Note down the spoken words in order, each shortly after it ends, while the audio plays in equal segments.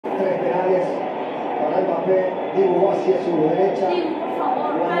Mbappé dibujó hacia su derecha.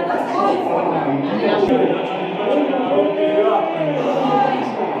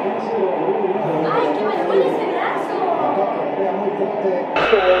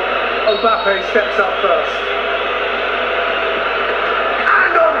 Mbappé steps up first.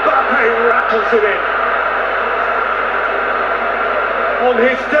 And Mbappé rattles it in. On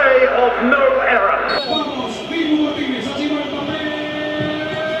his day of no error.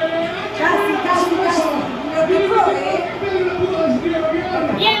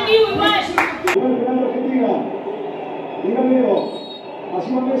 Bien vivo igual. Argentina. Mira Leo. Así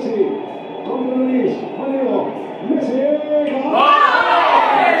va Messi. Contra Luis. Leo. Messi.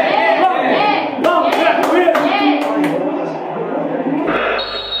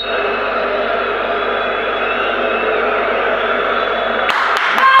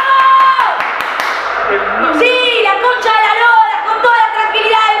 Sí, la concha de la lora, con toda la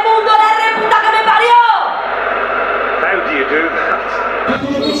tranquilidad del mundo, la reputa que me parió. How do you do that?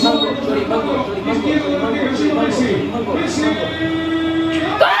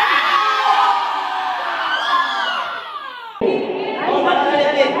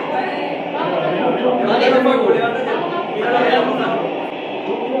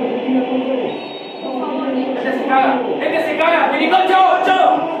 ¡Este se caga! ¡Minicón, chavo!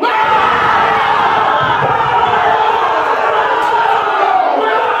 ¡Chavo!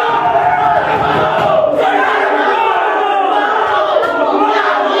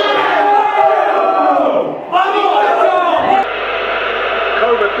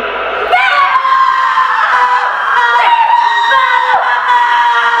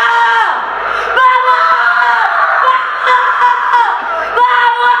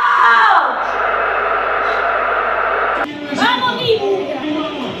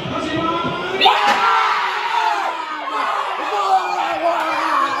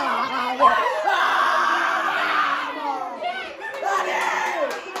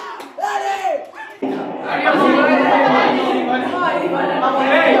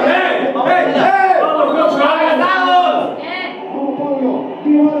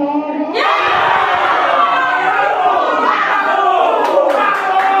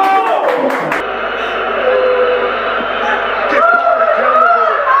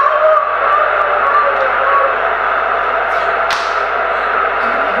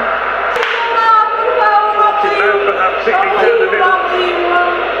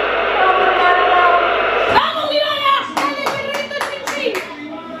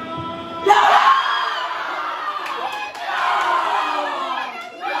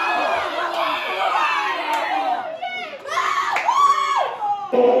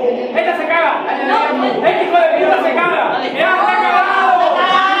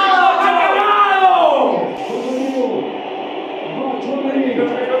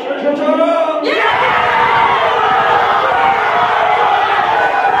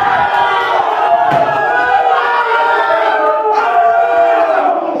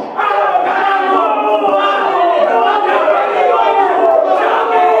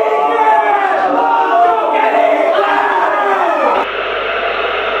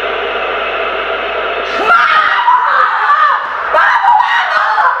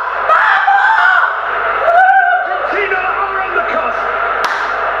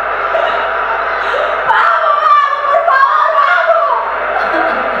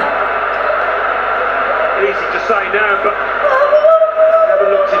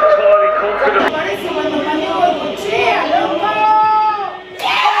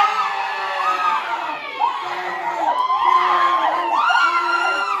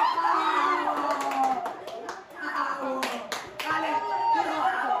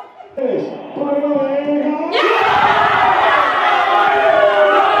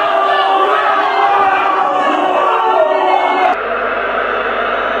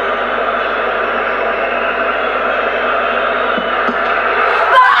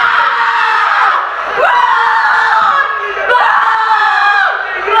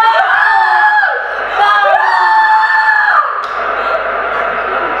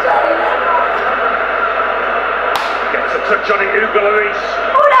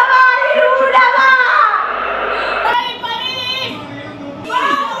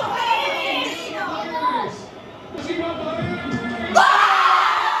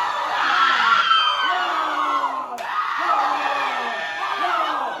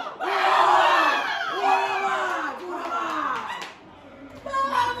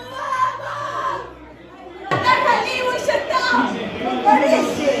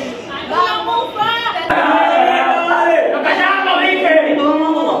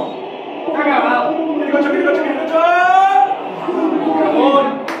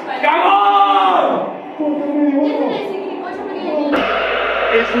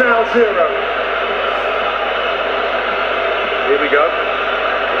 It's now 0. Here we go.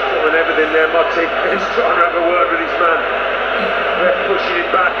 He's putting everything there, Motti. He's trying to have a word with his man. Ref pushing it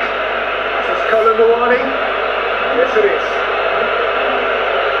back. Is this Colin the warning? Yes, it is.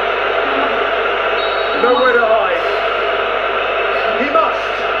 Nowhere to hide. He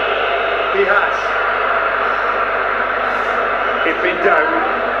must. He has. If in doubt.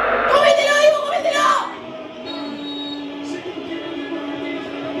 ¡Cómetelo, Ivo, cómetelo!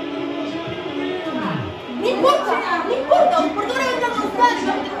 No importa, porque ahora vendrán con Francia,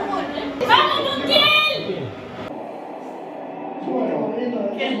 va a meter un gol. ¡Vamos, Montiel!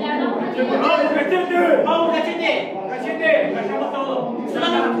 ¡Vamos, cachete! ¡Vamos, cachete! ¡Cachete! ¡Callamos todo!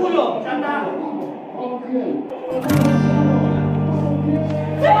 ¡Sácame el culo! ¡Ya está!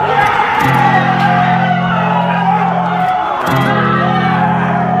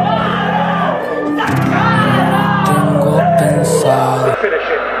 Finish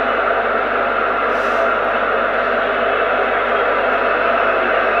it.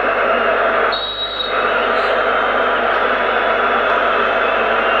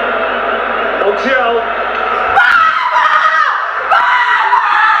 Montiel.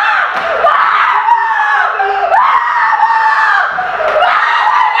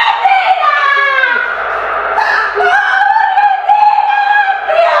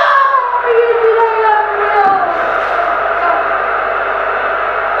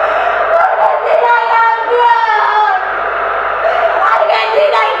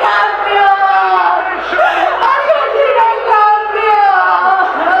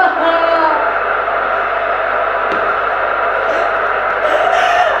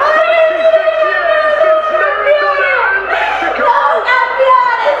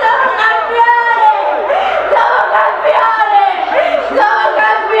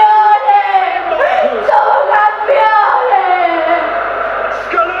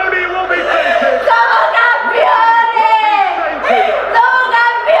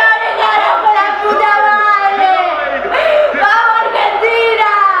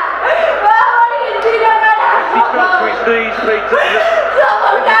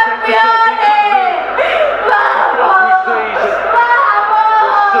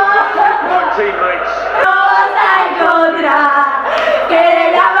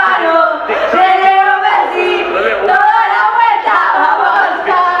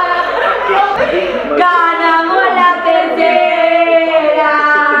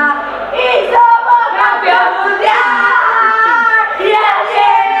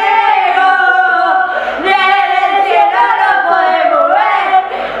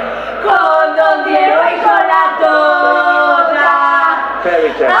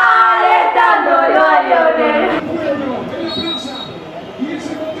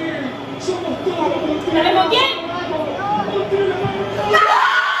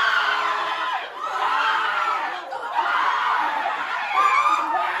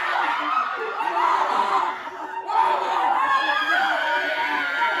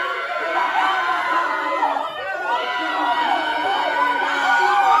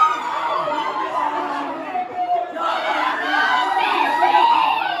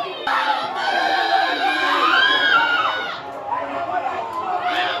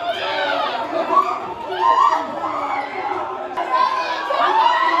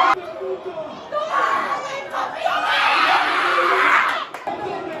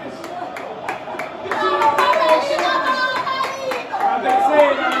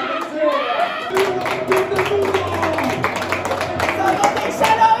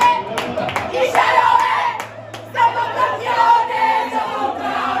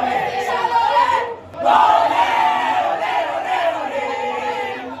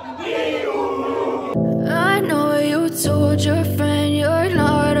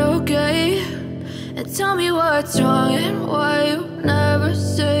 Tell me what's wrong and why you never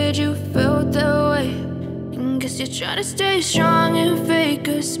said you felt that way. And guess you're trying to stay strong and fake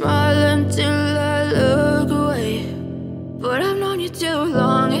a smile until I look away. But I've known you too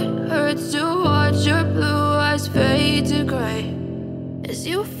long, it hurts to watch your blue eyes fade to gray as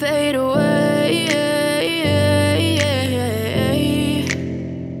you fade away,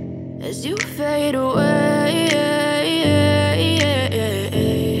 as you fade away.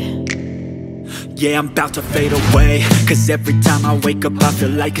 Yeah, I'm about to fade away, cause every time I wake up I feel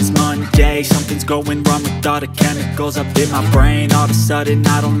like it's Monday. Something's going wrong with all the chemicals up in my brain. All of a sudden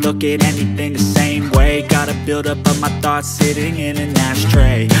I don't look at anything the same way. Got a buildup of my thoughts sitting in an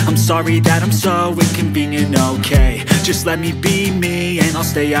ashtray. I'm sorry that I'm so inconvenient, okay. Just let me be me and I'll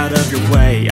stay out of your way.